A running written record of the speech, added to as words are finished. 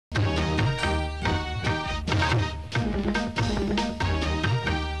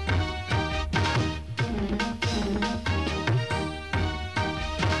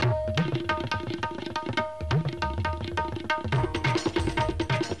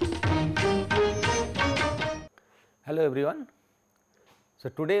Hello everyone. So,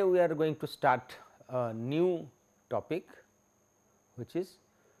 today we are going to start a new topic which is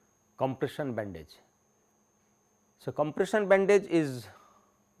compression bandage. So, compression bandage is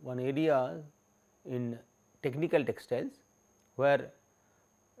one area in technical textiles where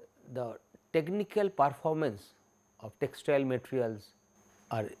the technical performance of textile materials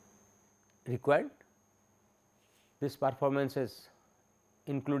are required. This performance is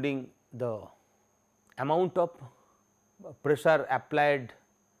including the amount of pressure applied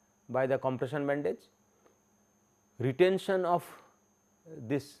by the compression bandage, retention of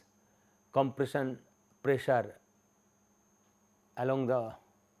this compression pressure along the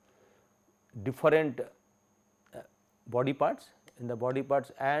different body parts in the body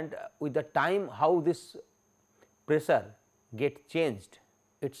parts, and with the time how this pressure get changed,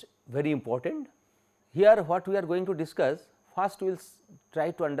 it is very important. Here what we are going to discuss, first we will try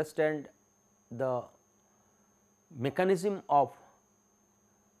to understand the mechanism of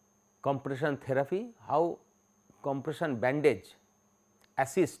compression therapy, how compression bandage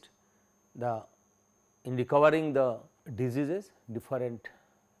assist in recovering the diseases, different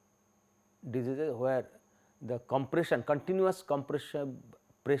diseases where the compression, continuous compression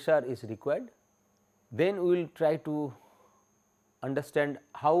pressure is required. Then we will try to understand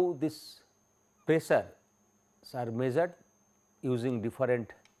how this pressure are measured using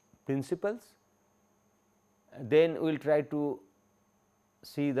different principles. Then we will try to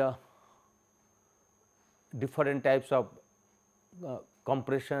see the different types of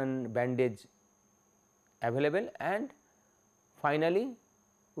compression bandage available, and finally,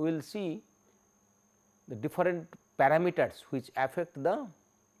 we will see the different parameters which affect the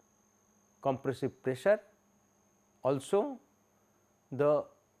compressive pressure, also the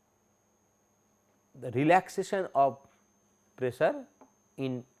relaxation of pressure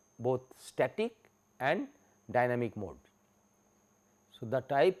in both static and dynamic mode. So, the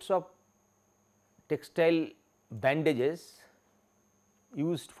types of textile bandages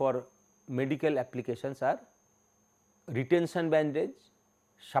used for medical applications are retention bandage,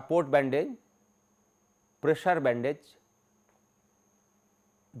 support bandage, pressure bandage.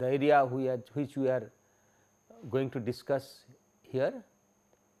 The area which we are going to discuss here,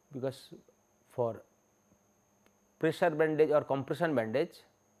 because for pressure bandage or compression bandage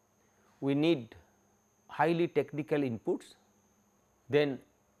we need highly technical inputs, then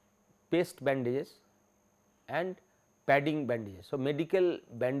paste bandages and padding bandages. So, medical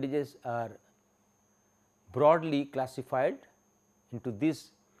bandages are broadly classified into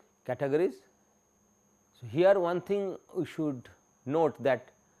these categories. So, here one thing we should note, that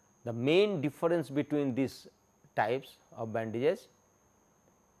the main difference between these types of bandages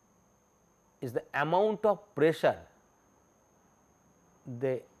is the amount of pressure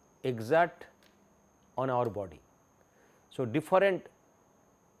they exert on our body. So, different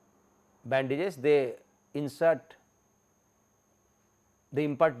bandages they impart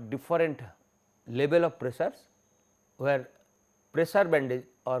different level of pressures, where pressure bandage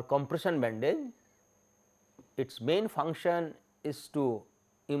or compression bandage, its main function is to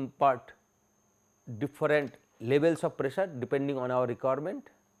impart different levels of pressure depending on our requirement.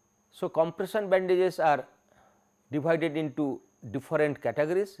 So, compression bandages are divided into different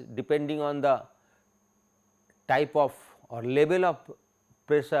categories depending on the type of or level of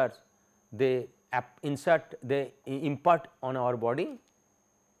pressures they impart on our body.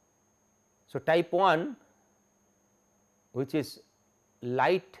 So, type 1, which is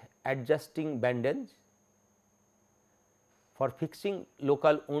light adjusting bandage for fixing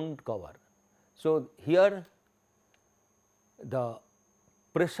local wound cover. So, here the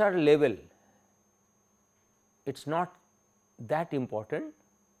pressure level, it is not that important.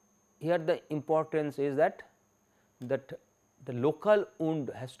 Here the importance is that the local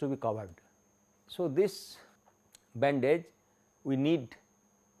wound has to be covered. So, this bandage we need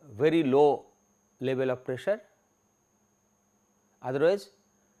very low level of pressure, otherwise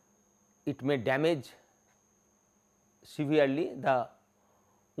it may damage severely the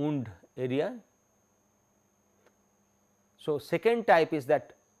wound area. So, second type is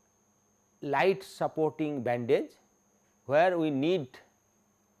that light supporting bandage, where we need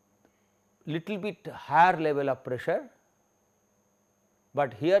little bit higher level of pressure,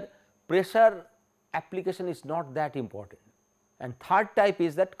 but here pressure application is not that important. And third type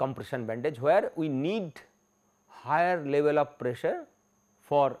is that compression bandage, where we need higher level of pressure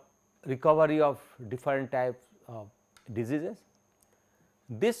for recovery of different types of diseases.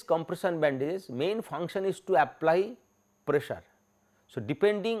 This compression bandages main function is to apply pressure. So,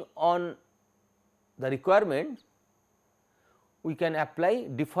 depending on the requirements, we can apply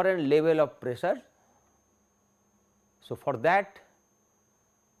different level of pressure So, for that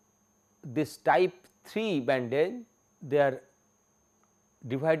this type 3 bandage, they are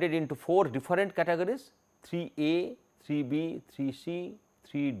divided into 4 different categories: 3A, 3B, 3C,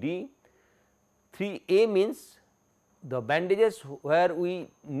 3D. 3A means the bandages where we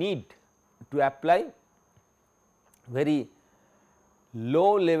need to apply very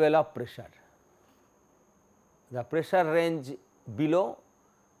low level of pressure, the pressure range below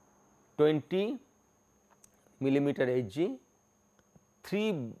 20 millimeter Hg.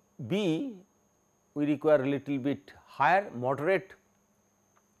 3B we require a little bit higher moderate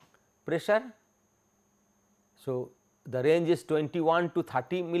pressure. So, the range is 21 to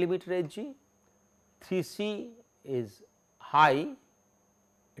 30 millimeter Hg. 3C is high,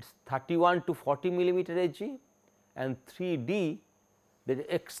 it is 31 to 40 millimeter Hg, and 3D that is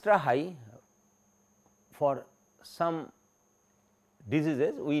extra high. For some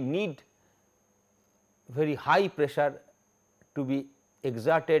diseases we need very high pressure to be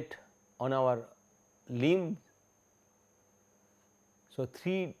exerted on our limb. So,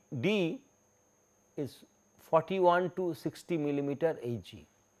 3D is 41 to 60 millimeter Hg.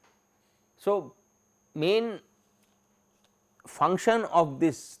 So, main function of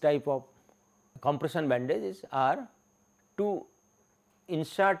this type of compression bandages are to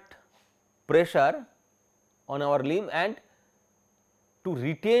insert pressure on our limb and to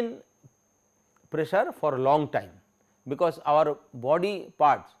retain pressure for a long time, because our body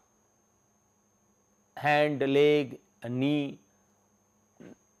parts, hand, leg, knee,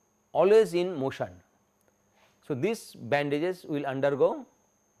 always in motion. So, these bandages will undergo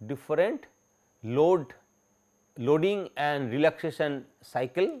different loading and relaxation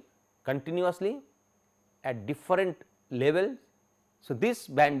cycle continuously at different levels. So, this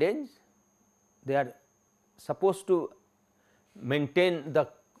bandage, they are supposed to maintain the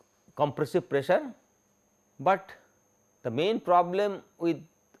compressive pressure, but the main problem with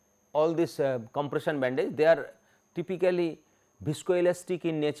all this compression bandage, they are typically viscoelastic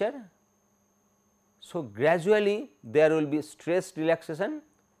in nature. So, gradually there will be stress relaxation,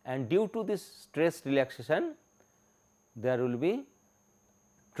 and due to this stress relaxation there will be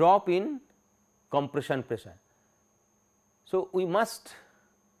drop in compression pressure. So, we must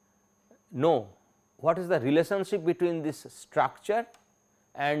know what is the relationship between this structure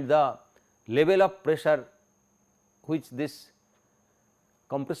and the level of pressure which this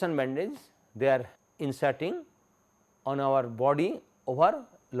compression bandage they are inserting on our body over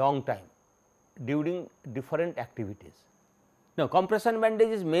long time during different activities. Now, compression bandage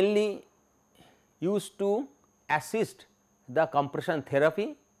is mainly used to assist the compression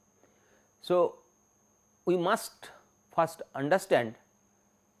therapy. So, we must first understand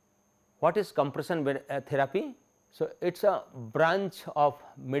what is compression therapy. So, it is a branch of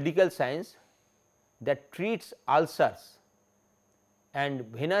medical science that treats ulcers and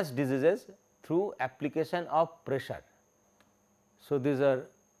venous diseases through application of pressure. So, these are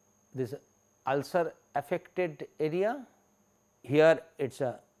this ulcer affected area, here it is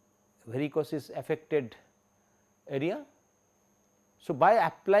a varicosis affected area. So, by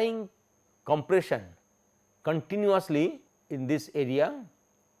applying compression continuously in this area,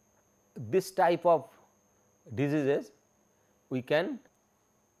 this type of diseases we can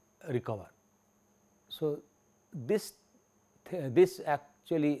recover. So, this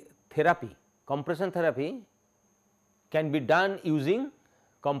actually therapy, compression therapy can be done using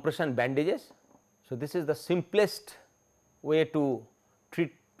compression bandages. So, this is the simplest way to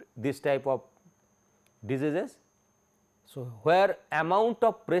treat this type of diseases. So, where amount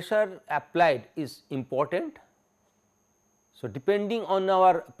of pressure applied is important. So, depending on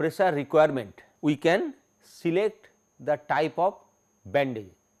our pressure requirement, we can select the type of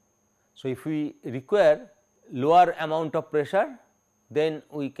bandage. So, if we require lower amount of pressure, then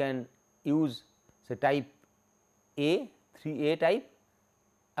we can use say type A, 3A type.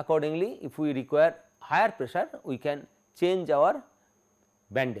 Accordingly, if we require higher pressure, we can change our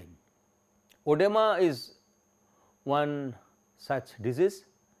bandage. Oedema is one such disease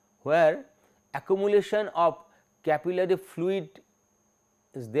where accumulation of capillary fluid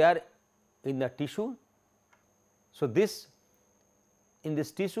is there in the tissue. So, this in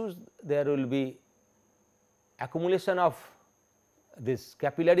these tissues there will be accumulation of this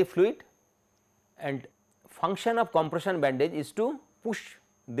capillary fluid, and function of compression bandage is to push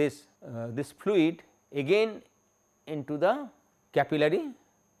this fluid again into the capillary,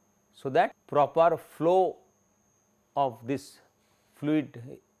 so that proper flow of this fluid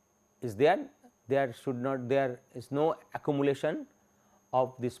is there. There is no accumulation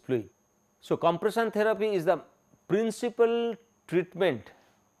of this fluid. So, compression therapy is the principal treatment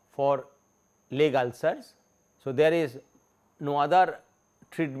for leg ulcers. So, there is no other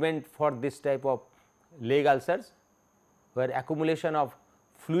treatment for this type of leg ulcers, where accumulation of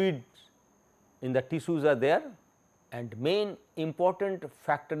fluids in the tissues are there, and main important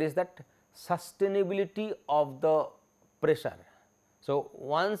factor is that sustainability of the pressure. So,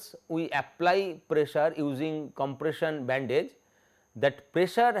 once we apply pressure using compression bandage, that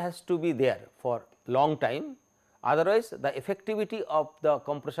pressure has to be there for long time, otherwise the effectivity of the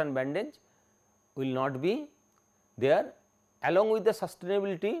compression bandage will not be there. Along with the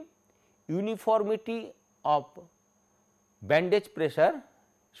sustainability, uniformity of bandage pressure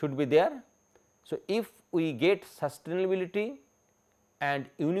should be there. So, if we get sustainability and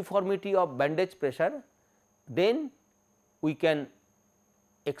uniformity of bandage pressure, then we can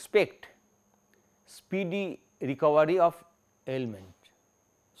expect speedy recovery of ailment.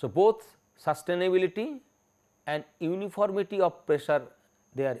 So, both sustainability and uniformity of pressure,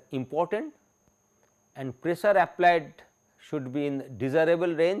 they are important, and pressure applied should be in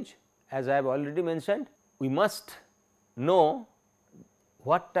desirable range. As I have already mentioned, we must know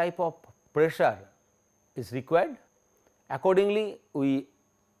what type of pressure is required. Accordingly, we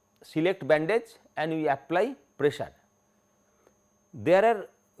select bandage and we apply pressure. There are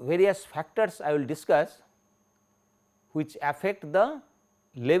various factors I will discuss which affect the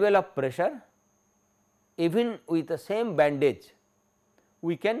level of pressure. Even with the same bandage,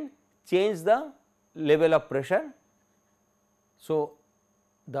 we can change the level of pressure. So,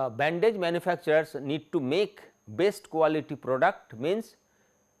 the bandage manufacturers need to make best quality product, means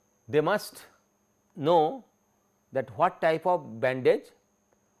they must know that what type of bandage,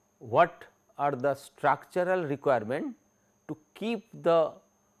 what are the structural requirement to keep the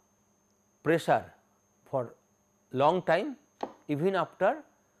pressure for long time, even after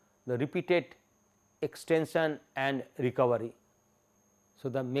the repeated extension and recovery. So,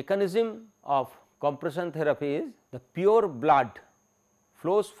 the mechanism of compression therapy is the pure blood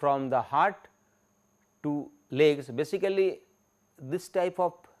flows from the heart to legs. Basically, this type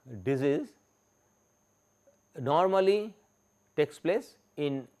of disease normally takes place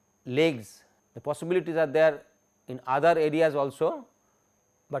in legs. The possibilities are there in other areas also,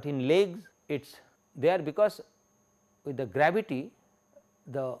 but in legs it is there because with the gravity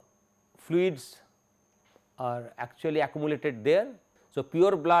the fluids are actually accumulated there. So,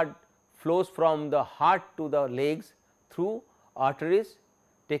 pure blood flows from the heart to the legs through arteries,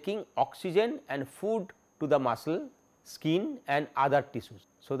 taking oxygen and food to the muscle, skin and other tissues,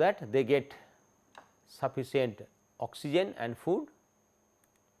 so that they get sufficient oxygen and food,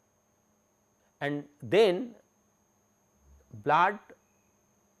 and then blood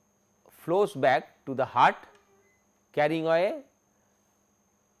flows back to the heart, carrying away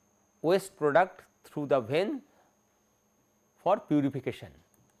waste product through the vein for purification.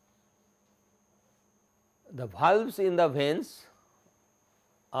 The valves in the veins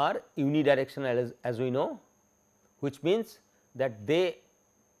are unidirectional as we know, which means that they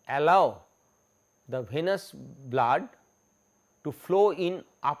allow the venous blood to flow in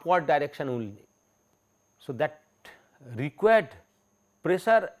upward direction only. So, that required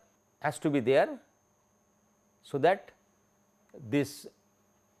pressure has to be there, so that this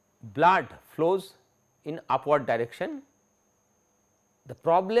blood flows in upward direction. The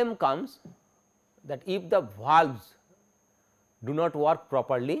problem comes that if the valves do not work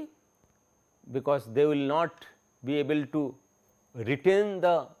properly, because they will not be able to retain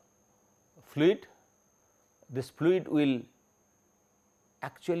the fluid, this fluid will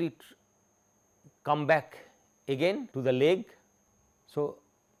actually come back again to the leg. So,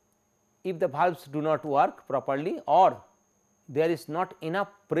 if the valves do not work properly, or there is not enough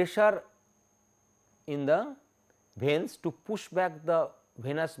pressure in the veins to push back the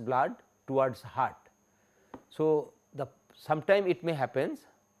venous blood towards heart. So, sometime it may happen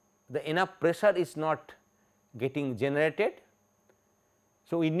the enough pressure is not getting generated.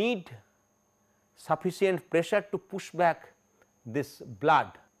 So, we need sufficient pressure to push back this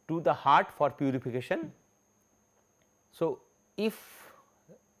blood to the heart for purification. So, if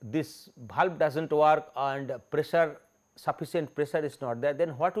this valve does not work and pressure, sufficient pressure is not there,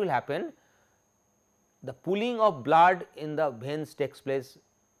 then what will happen? The pooling of blood in the veins takes place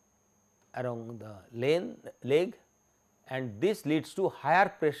around the leg, and this leads to higher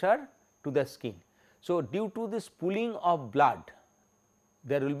pressure to the skin. So, due to this pooling of blood,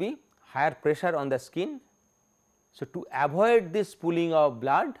 there will be higher pressure on the skin. So, to avoid this pooling of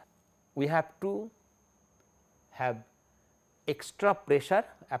blood, we have to have extra pressure,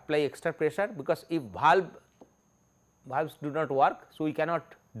 apply extra pressure, because if valves do not work, so we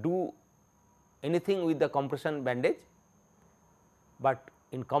cannot do anything with the compression bandage. But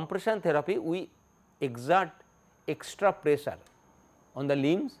in compression therapy, we exert extra pressure on the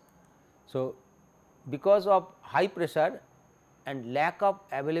limbs. So, because of high pressure and lack of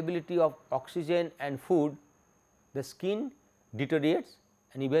availability of oxygen and food, the skin deteriorates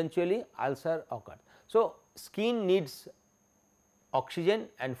and eventually ulcer occurs. So, skin needs oxygen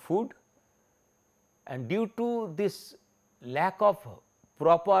and food, and due to this lack of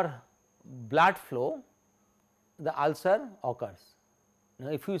proper blood flow, the ulcer occurs. Now,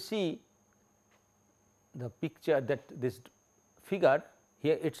 if you see the picture, that this figure,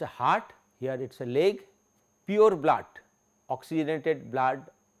 here it is a heart, here it is a leg, pure blood, oxygenated blood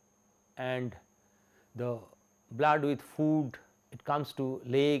and the blood with food, it comes to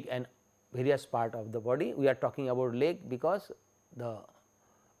leg and various part of the body. We are talking about leg because the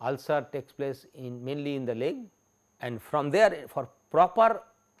ulcer takes place in mainly in the leg, and from there for proper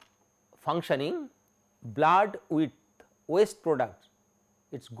functioning, blood with waste products,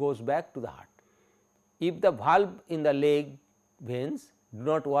 it goes back to the heart. If the valve in the leg veins do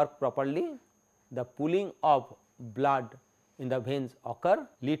not work properly, the pooling of blood in the veins occur,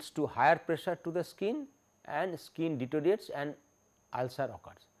 leads to higher pressure to the skin and skin deteriorates and ulcer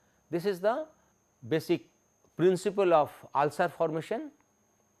occurs. This is the basic principle of ulcer formation.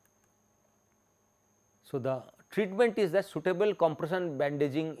 So, the treatment is that suitable compression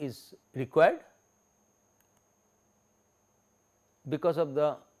bandaging is required because of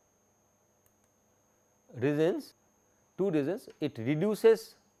the reasons, two reasons. It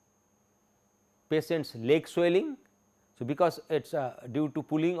reduces patient's leg swelling. So, because it is due to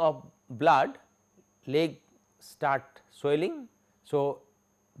pooling of blood, leg start swelling. So,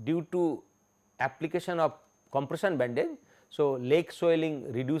 due to application of compression bandage, so leg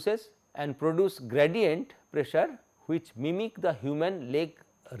swelling reduces and produce gradient pressure which mimic the human leg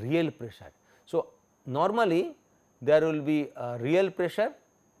real pressure. So, normally there will be a real pressure,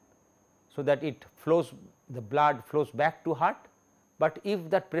 so that it flows, the blood flows back to heart, but if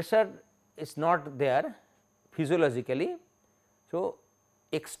that pressure is not there physiologically, so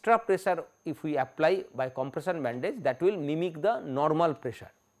extra pressure if we apply by compression bandage, that will mimic the normal pressure.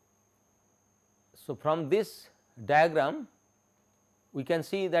 So, from this diagram we can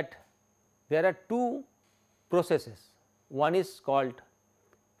see that there are two processes, one is called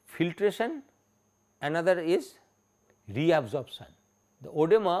filtration, another is reabsorption. The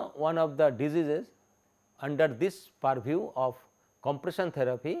oedema, one of the diseases under this purview of compression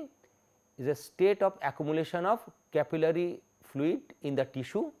therapy, is a state of accumulation of capillary fluid in the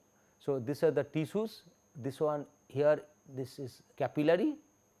tissue. So, these are the tissues, this one here, this is capillary.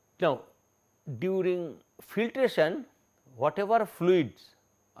 Now, during filtration, whatever fluids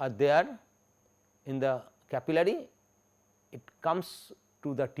are there in the capillary, it comes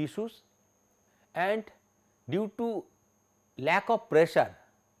to the tissues, and due to lack of pressure,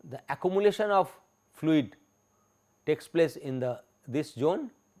 the accumulation of fluid takes place in the this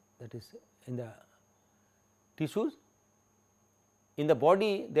zone, that is in the tissues. In the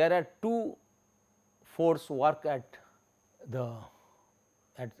body there are two force work at the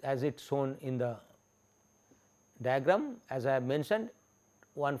as it shown in the diagram, as I have mentioned.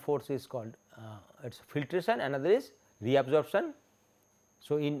 One force is called its filtration, another is reabsorption.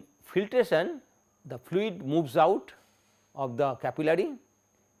 So, in filtration the fluid moves out of the capillary,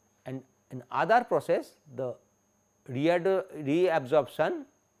 and in other process the reabsorption,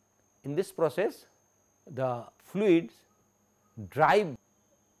 in this process the fluids drive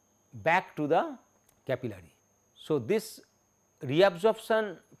back to the capillary. So, this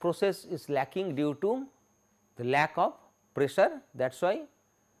reabsorption process is lacking due to the lack of pressure, that is why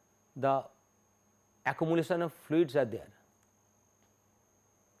the accumulation of fluids are there.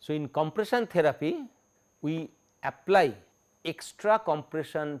 So, in compression therapy we apply extra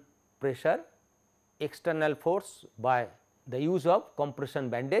compression pressure, external force by the use of compression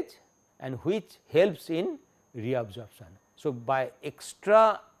bandage, and which helps in reabsorption. So, by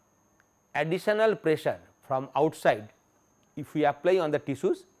extra additional pressure from outside, if we apply on the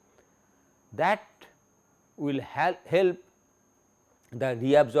tissues, that will help the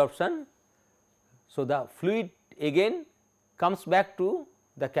reabsorption. So, the fluid again comes back to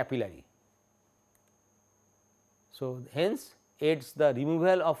the capillary. So, hence aids the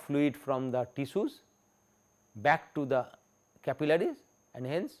removal of fluid from the tissues back to the capillaries, and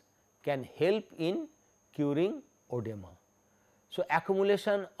hence can help in curing oedema. So,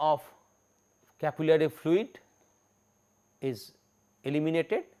 accumulation of capillary fluid is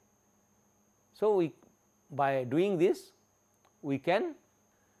eliminated. So, we by doing this we can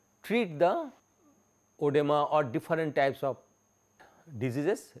treat the oedema or different types of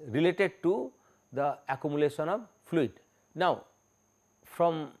diseases related to the accumulation of fluid. Now,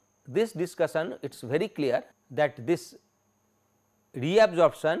 from this discussion it is very clear that this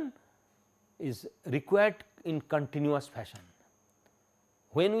reabsorption is required in continuous fashion.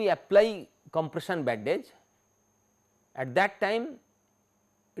 When we apply compression bandage, at that time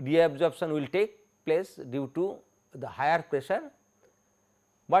reabsorption will take place due to the higher pressure,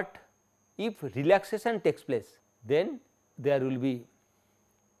 but if relaxation takes place, then there will be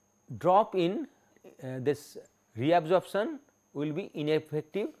drop in this reabsorption will be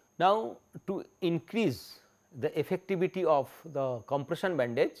ineffective. Now, to increase the effectivity of the compression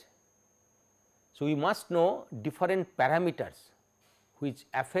bandage, so we must know different parameters which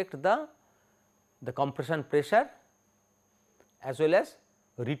affect the compression pressure as well as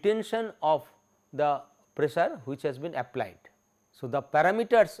retention of the pressure which has been applied. So, the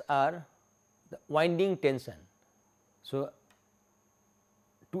parameters are the winding tension. So,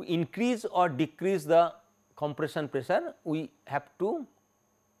 to increase or decrease the compression pressure, we have to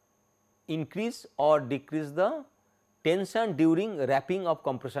increase or decrease the tension during wrapping of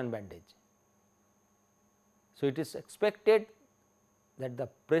compression bandage. So, it is expected that the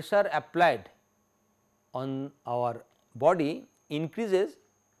pressure applied on our body increases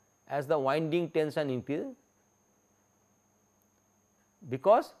as the winding tension increases,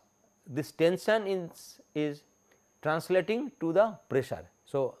 because this tension is translating to the pressure.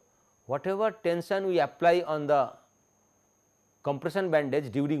 So, whatever tension we apply on the compression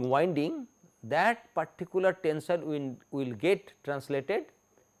bandage during winding, that particular tension will get translated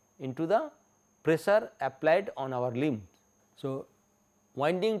into the pressure applied on our limb. So,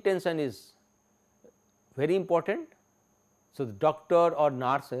 winding tension is very important. So, the doctor or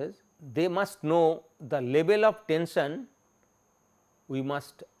nurses, they must know the level of tension we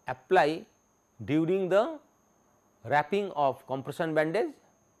must apply during the wrapping of compression bandage,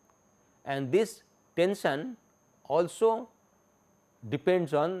 and this tension also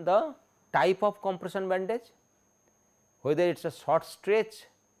depends on the type of compression bandage, whether it is a short stretch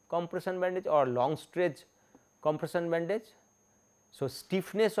compression bandage or long stretch compression bandage. So,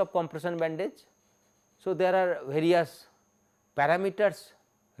 stiffness of compression bandage. So, there are various parameters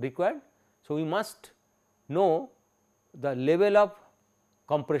required. So, we must know the level of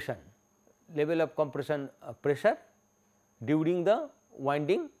compression pressure during the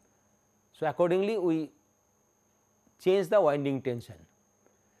winding. So, accordingly we change the winding tension.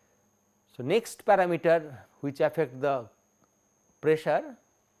 So, next parameter which affect the pressure,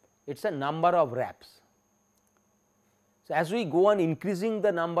 it is a number of wraps. So, as we go on increasing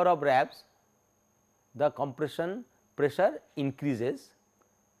the number of wraps, the compression pressure increases.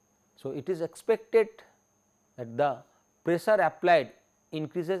 So, it is expected that the pressure applied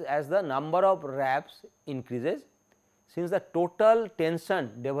increases as the number of wraps increases, since the total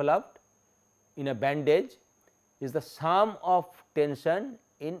tension developed in a bandage is the sum of tension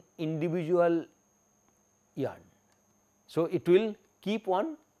in individual yarn. So, it will keep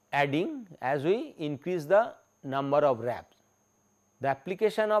on adding as we increase the number of wraps. The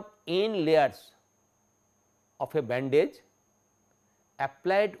application of n layers of a bandage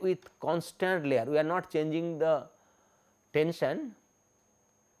applied with constant layer, we are not changing the tension,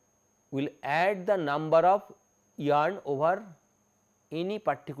 will add the number of yarn over any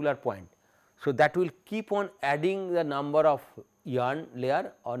particular point. So, that will keep on adding the number of yarn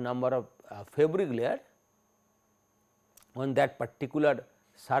layer or number of fabric layer on that particular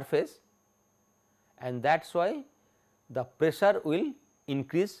surface, and that is why the pressure will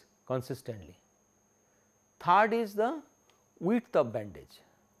increase consistently. Third is the width of bandage.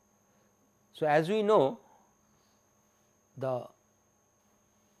 So, as we know, the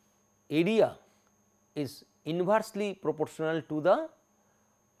area is inversely proportional to the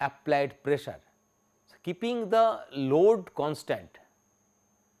applied pressure. So, keeping the load constant,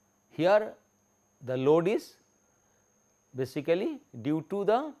 here the load is basically due to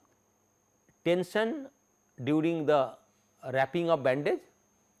the tension during the wrapping of bandage.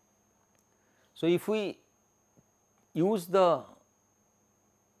 So, if we use the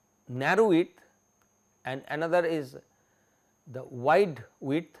narrow width and another is the wide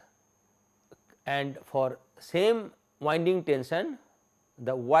width, and for same winding tension,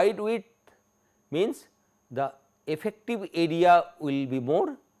 the wide width means the effective area will be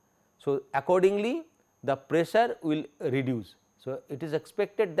more. So, accordingly the pressure will reduce. So, it is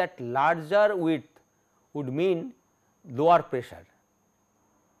expected that larger width would mean lower pressure.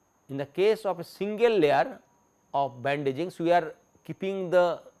 In the case of a single layer of bandaging, so we are keeping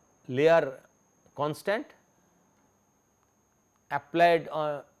the layer constant applied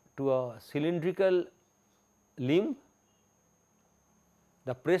to a cylindrical limb.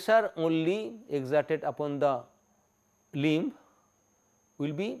 The pressure only exerted upon the limb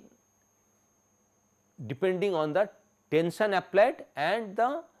will be depending on the tension applied and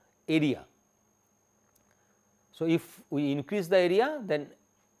the area. So, if we increase the area, then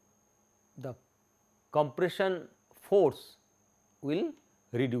the compression force will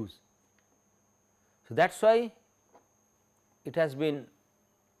reduce. So, that is why it has been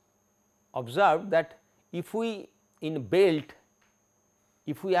observed that if we in belt,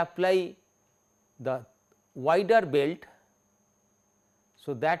 if we apply the wider belt,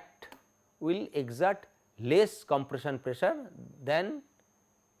 so that will exert less compression pressure than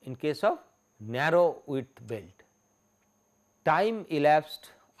in case of narrow width belt. Time elapsed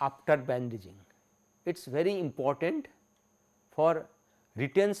after bandaging, it is very important for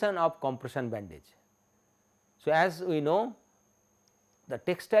retention of compression bandage. So, as we know, the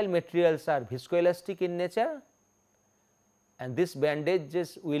textile materials are viscoelastic in nature, and this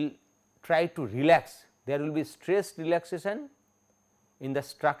bandages will try to relax, there will be stress relaxation in the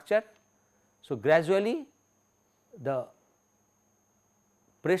structure. So, gradually the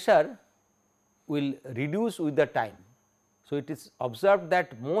pressure will reduce with the time. So, it is observed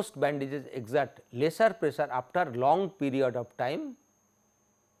that most bandages exert lesser pressure after long period of time.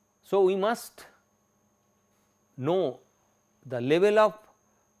 So, we must know the level of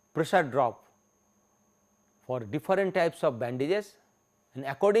pressure drop for different types of bandages, and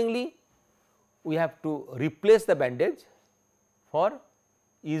accordingly we have to replace the bandage for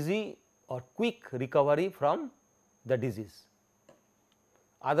easy or quick recovery from the disease.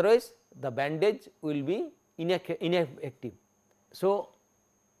 Otherwise, the bandage will be ineffective. So,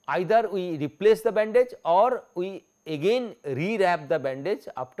 either we replace the bandage or we again rewrap the bandage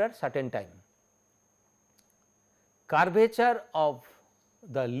after certain time. Curvature of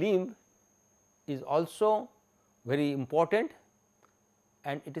the limb is also very important,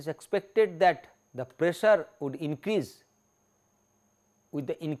 and it is expected that the pressure would increase with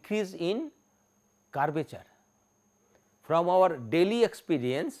the increase in curvature. From our daily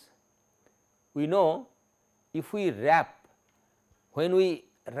experience, we know if we wrap, when we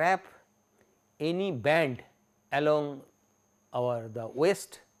wrap any band along the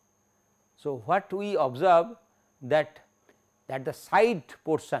waist, so what we observe that at the side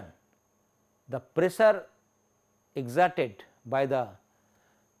portion the pressure exerted by the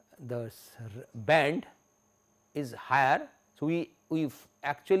band is higher. So, we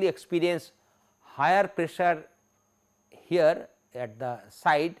actually experience higher pressure here at the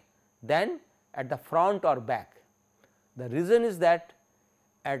side than at the front or back. The reason is that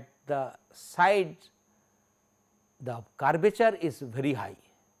at the side the curvature is very high,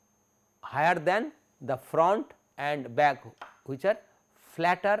 higher than the front and back, which are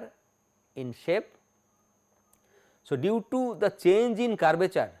flatter in shape. So, due to the change in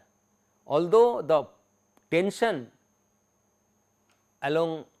curvature, although the tension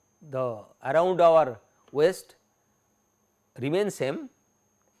around our waist remains same,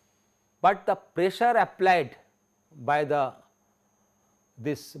 but the pressure applied by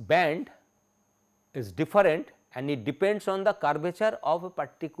this band is different, and it depends on the curvature of a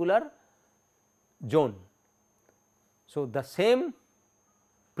particular zone. So, the same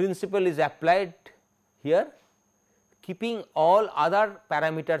principle is applied here, keeping all other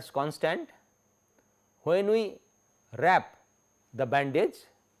parameters constant. When we wrap the bandage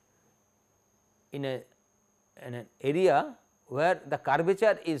in an area where the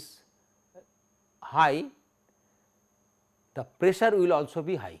curvature is high, the pressure will also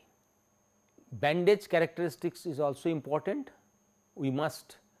be high. Bandage characteristics is also important. We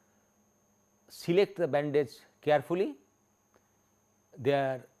must select the bandage carefully,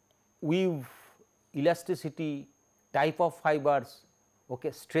 their weave elasticity, type of fibers,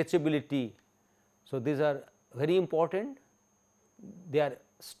 stretchability. So, these are very important, their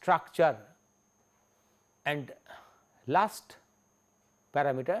structure, and last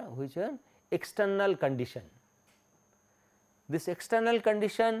parameter, which is external condition. This external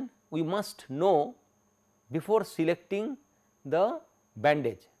condition we must know before selecting the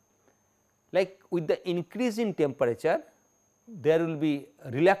bandage. Like with the increase in temperature, there will be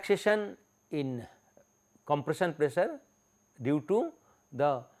relaxation in compression pressure due to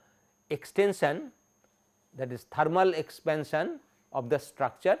the extension, that is thermal expansion of the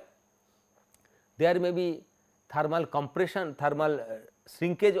structure. There may be thermal compression, thermal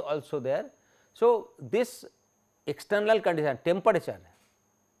shrinkage also there. So, this external condition, temperature,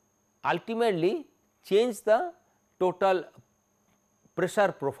 ultimately change the total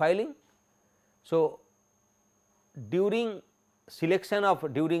pressure profiling. So, during selection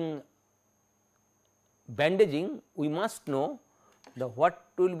of during bandaging, we must know what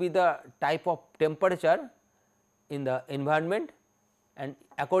will be the type of temperature in the environment, and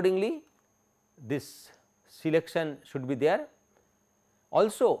accordingly this selection should be there.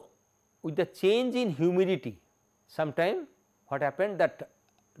 Also with the change in humidity, sometime what happened that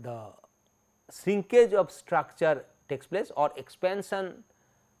the shrinkage of structure takes place or expansion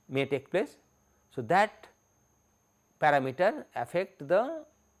may take place. So, that parameter affect the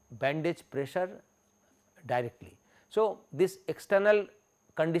bandage pressure directly. So, this external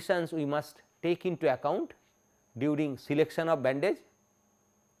conditions we must take into account during selection of bandage.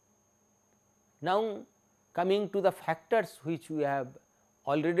 Now, coming to the factors which we have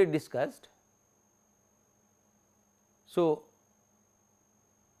already discussed. So,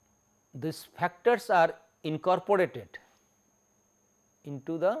 these factors are incorporated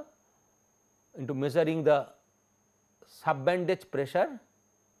into measuring the subbandage pressure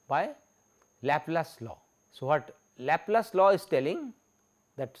by Laplace law. So, what Laplace law is telling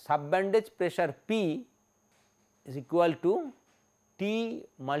that subbandage pressure P is equal to T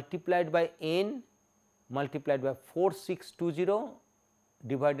multiplied by N multiplied by 4620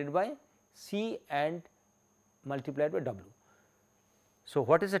 divided by C and multiplied by W. So,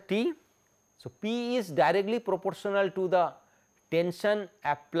 what is a T? So, P is directly proportional to the tension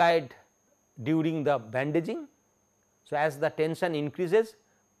applied during the bandaging. So, as the tension increases,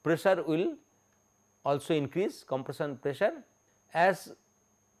 pressure will also increase, compression pressure. As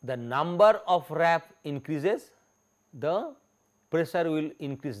the number of wrap increases, the pressure will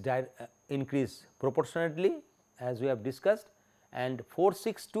increase proportionately, as we have discussed, and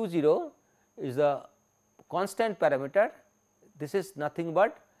 4620 is a constant parameter. This is nothing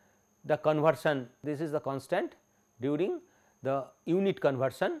but the conversion, this is the constant during the unit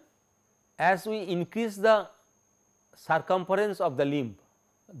conversion. As we increase the circumference of the limb,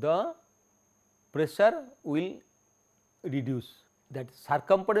 the pressure will reduce. That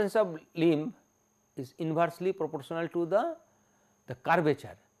circumference of limb is inversely proportional to the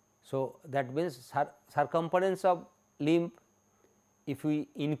curvature. So, that means circumference of limb, if we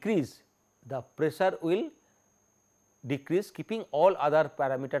increase, the pressure will decrease, keeping all other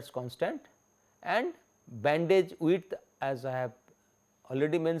parameters constant, and bandage width as I have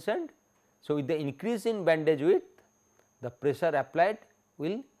already mentioned. So, with the increase in bandage width, the pressure applied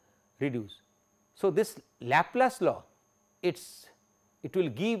will reduce. So, this Laplace law, it will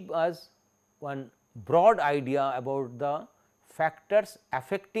give us one broad idea about the factors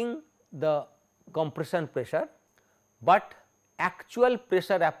affecting the compression pressure, but actual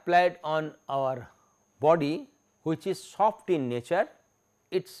pressure applied on our body, which is soft in nature,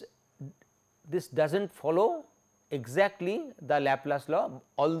 this does not follow exactly the Laplace law,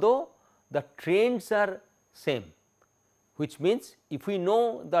 although the trends are same, which means if we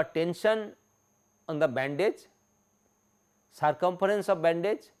know the tension on the bandage, circumference of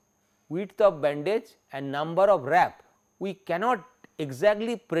bandage, width of bandage and number of wrap, we cannot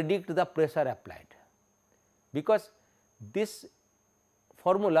exactly predict the pressure applied, because this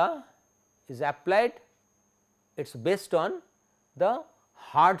formula is applied, it is based on the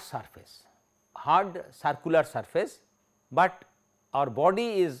hard surface, hard circular surface, but our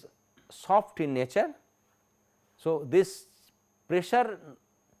body is soft in nature. So, this pressure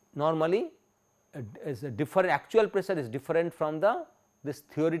normally is a different, actual pressure is different from this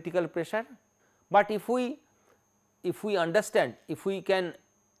theoretical pressure, but if we understand, if we can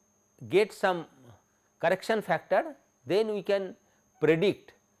get some correction factor, then we can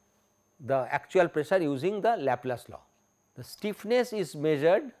predict the actual pressure using the Laplace law. The stiffness is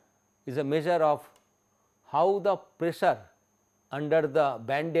measured, is a measure of how the pressure under the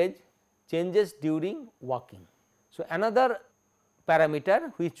bandage changes during walking. So, another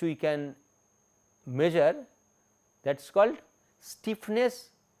parameter which we can measure, that is called stiffness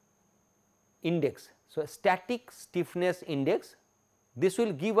index. So, static stiffness index, this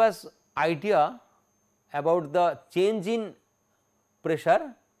will give us idea about the change in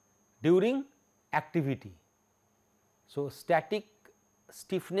pressure during activity. So, static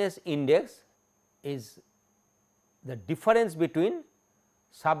stiffness index is the difference between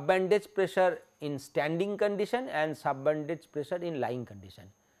subbandage pressure in standing condition and subbandage pressure in lying condition.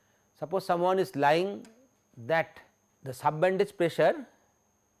 Suppose someone is lying, that the subbandage pressure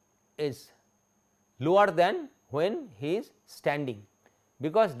is lower than when he is standing,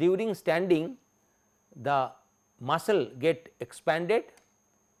 because during standing the muscle get expanded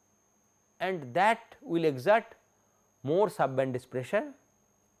and that will exert more subbandage pressure,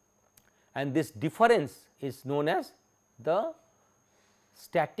 and this difference is known as the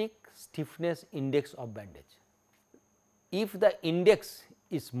static stiffness index of bandage. If the index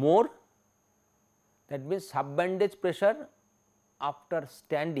is more, that means subbandage pressure after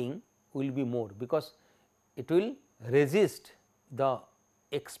standing will be more, because it will resist the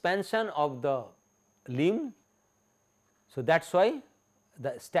expansion of the limb. So, that is why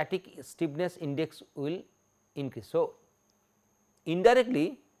the static stiffness index will increase. So,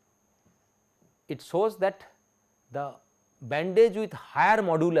 indirectly it shows that the bandage with higher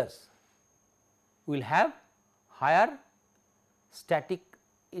modulus will have higher static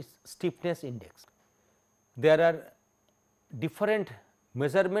stiffness index. There are different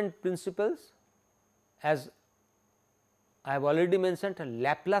measurement principles, as I have already mentioned.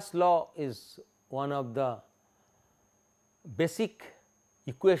 Laplace law is one of the basic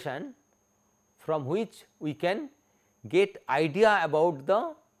equation from which we can get idea about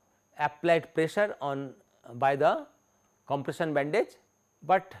the applied pressure on by the compression bandage,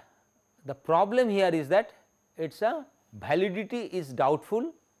 but the problem here is that its validity is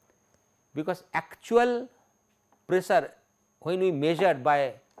doubtful, because actual pressure when we measure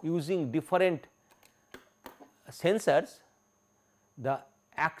by using different sensors, the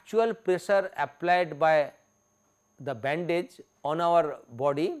actual pressure applied by the bandage on our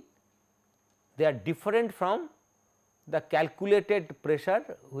body, they are different from the calculated pressure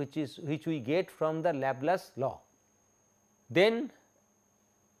which we get from the Laplace law. Then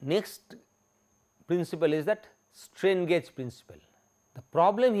next principle is that strain gauge principle. The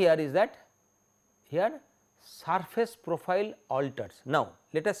problem here is that here surface profile alters. Now,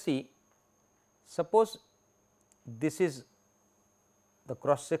 let us see, suppose this is the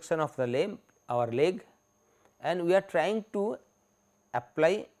cross section of the limb, our leg, and we are trying to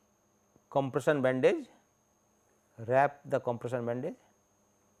apply compression bandage, wrap the compression bandage.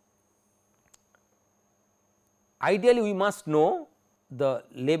 Ideally, we must know the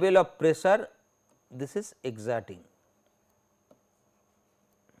level of pressure this is exerting,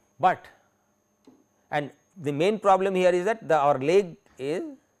 but and the main problem here is that our leg is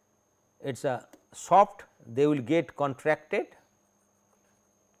a soft, they will get contracted,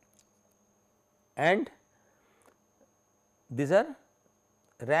 and these are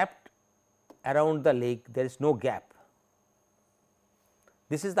wrapped around the leg, there is no gap.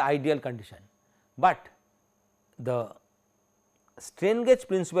 This is the ideal condition, but the strain gauge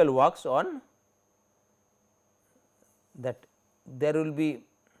principle works on that there will be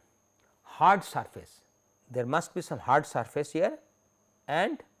hard surface, there must be some hard surface here,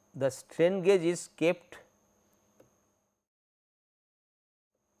 and the strain gauge is kept,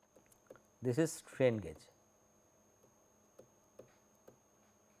 this is strain gauge.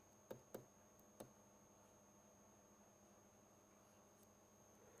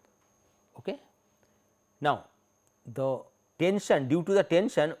 Okay. Now, the tension, due to the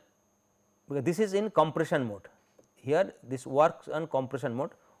tension, because this is in compression mode, here this works on compression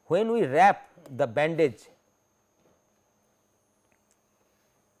mode. When we wrap the bandage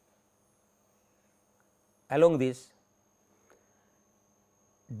along this,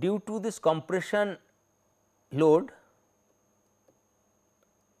 due to this compression load,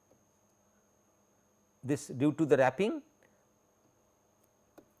 this due to the wrapping,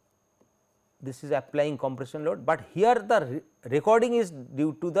 this is applying compression load, but here the recording is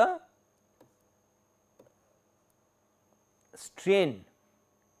due to the strain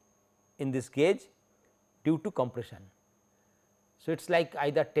in this gauge due to compression. So, it is like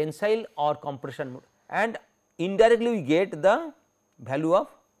either tensile or compression mode, and indirectly we get the value of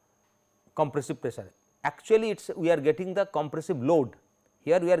compressive pressure. Actually, it is we are getting the compressive load,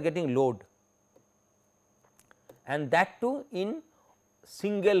 here we are getting load, and that too in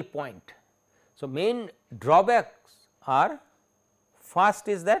single point. So, main drawbacks are, first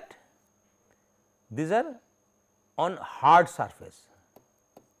is that these are on hard surface,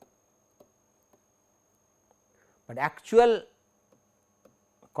 but actual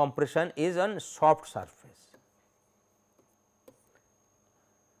compression is on soft surface.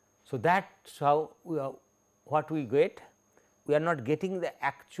 So, that is how what we get, we are not getting the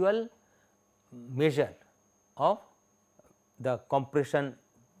actual measure of the compression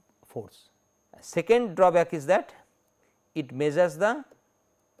force. Second drawback is that it measures the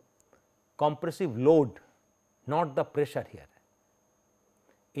compressive load, not the pressure here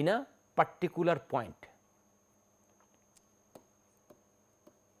in a particular point.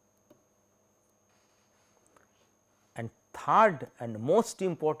 And third and most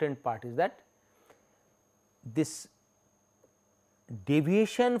important part is that this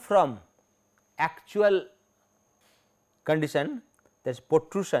deviation from actual condition, that is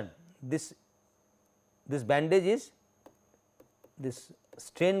protrusion, this bandage is, this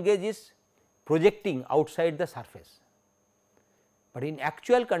strain gauge is projecting outside the surface, but in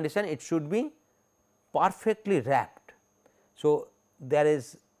actual condition it should be perfectly wrapped. So, there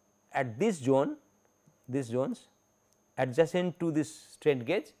is at this zone, these zones adjacent to this strain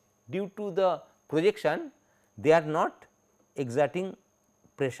gauge, due to the projection they are not exerting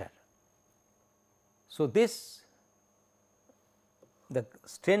pressure. So, this the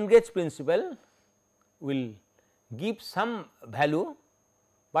strain gauge principle will give some value,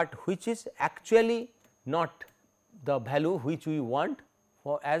 but which is actually not the value which we want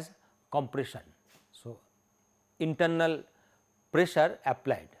for as compression. So, internal pressure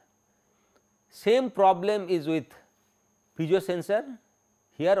applied. Same problem is with piezo sensor.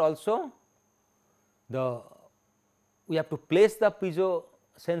 Here also we have to place the piezo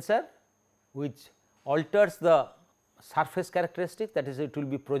sensor which alters the surface characteristic, that is it will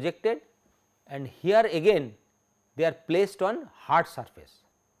be projected, and here again they are placed on hard surface.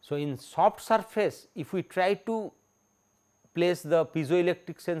 So, in soft surface if we try to place the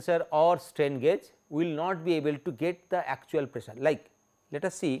piezoelectric sensor or strain gauge, we will not be able to get the actual pressure. Like let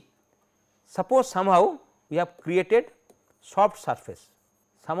us see, suppose somehow we have created soft surface,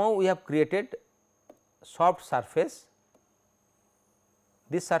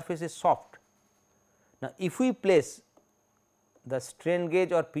 this surface is soft. Now, if we place the strain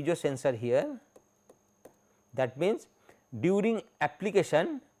gauge or piezo sensor here, that means during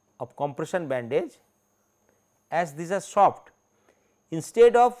application of compression bandage, as these are soft,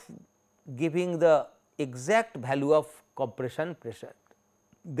 instead of giving the exact value of compression pressure,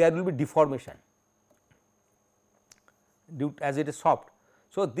 there will be deformation due as it is soft.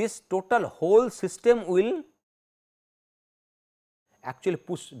 So, this total whole system will actually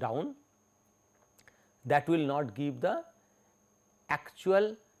push down, that will not give the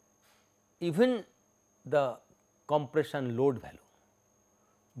actual even the compression load value.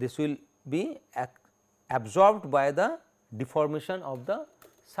 This will be absorbed by the deformation of the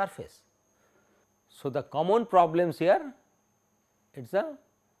surface. So, the common problems here, it is a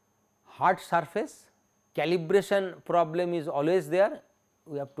hard surface, calibration problem is always there,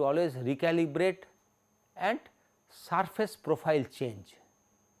 we have to always recalibrate, and surface profile change.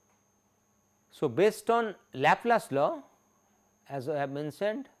 So, based on Laplace law, as I have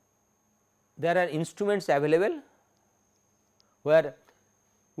mentioned, there are instruments available where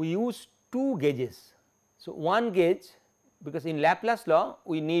we use two gauges. So, one gauge, because in Laplace law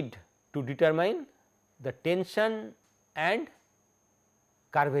we need to determine the tension and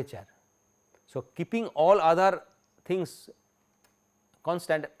curvature. So, keeping all other things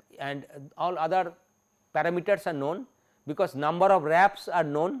constant and all other parameters are known, because number of wraps are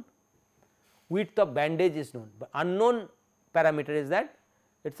known, width of bandage is known, but unknown parameter is that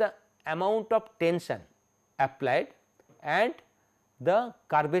it is the amount of tension applied and the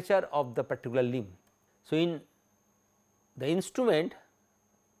curvature of the particular limb. So, in the instrument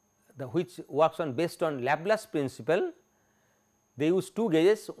which works on based on Laplace principle, they use two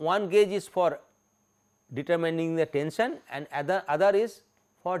gauges, one gauge is for determining the tension and other is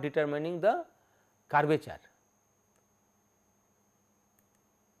for determining the curvature.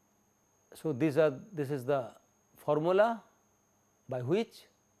 So, this is the formula by which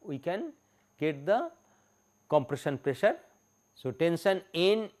we can get the compression pressure. So, tension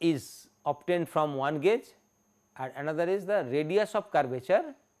N is obtained from one gauge and another is the radius of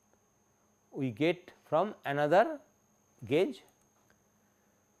curvature we get from another gauge.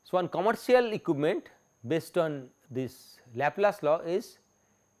 So, one commercial equipment based on this Laplace law is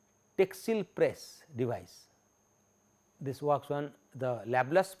textile press device. This works on the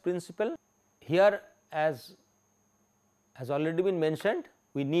Laplace principle. Here, as has already been mentioned,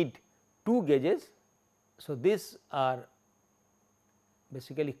 we need two gauges. So, these are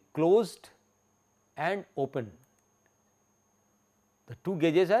basically closed and open. The two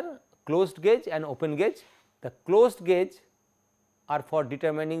gauges are closed gauge and open gauge. The closed gauge are for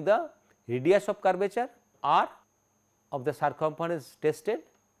determining the radius of curvature, R of the circumference tested,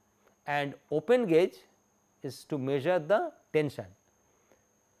 and open gauge is to measure the tension.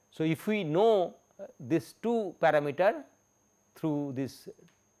 So, if we know these two parameter through this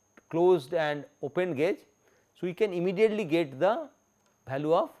closed and open gauge, so we can immediately get the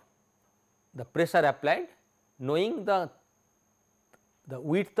value of the pressure applied, knowing the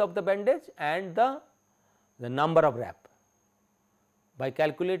width of the bandage and the number of wrap. By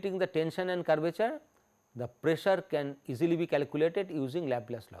calculating the tension and curvature, the pressure can easily be calculated using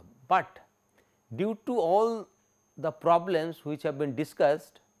Laplace law, but due to all the problems which have been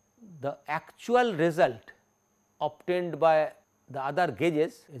discussed, the actual result obtained by the other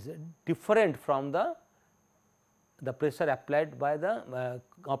gauges is different from the pressure applied by the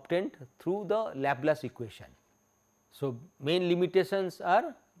obtained through the Laplace equation. So, main limitations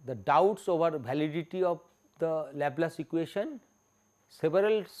are the doubts over validity of the Laplace equation.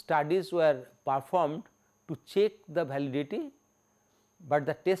 Several studies were performed to check the validity, but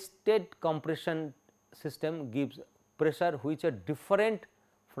the tested compression system gives pressure which are different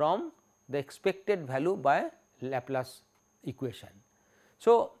from the expected value by Laplace equation.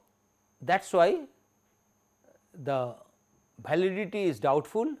 So, that is why the validity is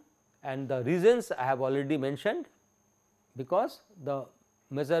doubtful, and the reasons I have already mentioned, because the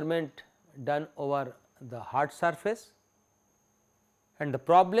measurement done over the hard surface, and the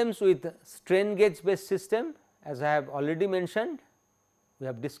problems with strain gauge based system, as I have already mentioned, we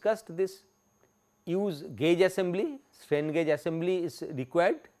have discussed this. Use gauge assembly, strain gauge assembly is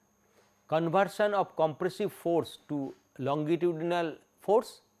required, conversion of compressive force to longitudinal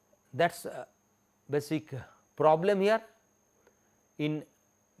force, that is a basic problem here. In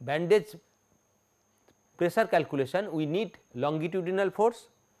bandage pressure calculation we need longitudinal force,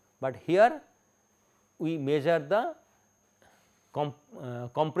 but here we measure the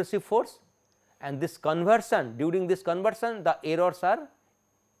compressive force, and this conversion, during this conversion the errors are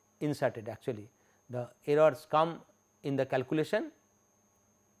inserted. Actually the errors come in the calculation.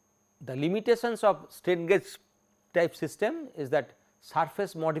 The limitations of strain gauge type system is that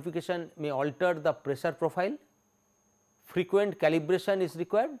surface modification may alter the pressure profile, frequent calibration is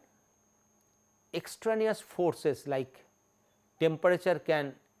required, extraneous forces like temperature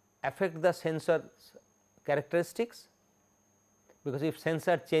can affect the sensor's characteristics, because if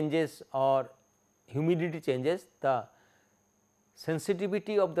sensor changes or humidity changes, the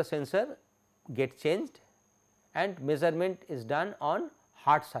sensitivity of the sensor get changed and measurement is done on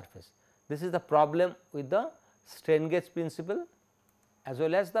hard surface. This is the problem with the strain gauge principle as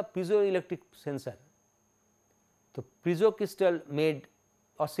well as the piezoelectric sensor. The piezo crystal made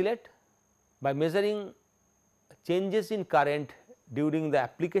oscillate by measuring changes in current during the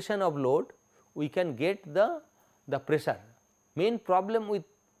application of load, we can get the pressure. Main problem with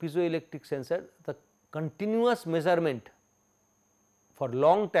piezoelectric sensor, the continuous measurement for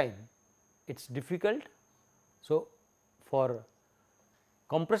long time, it is difficult. So, for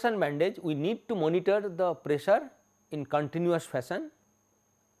compression bandage we need to monitor the pressure in continuous fashion.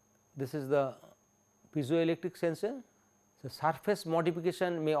 This is the piezoelectric sensor. So, surface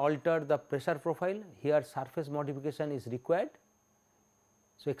modification may alter the pressure profile, here surface modification is required.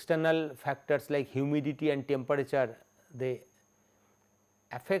 So, external factors like humidity and temperature, they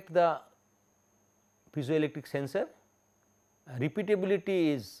affect the piezoelectric sensor.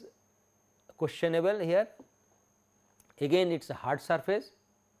 Repeatability is questionable here, again it is a hard surface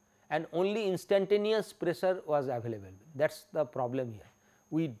and only instantaneous pressure was available, that is the problem here.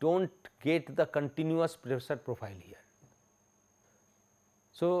 We do not get the continuous pressure profile here.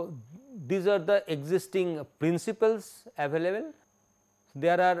 So, these are the existing principles available.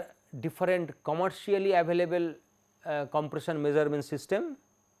 There are different commercially available compression measurement system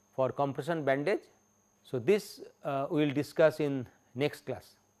for compression bandage. So, this we will discuss in next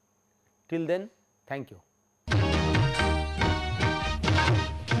class. Till then, thank you.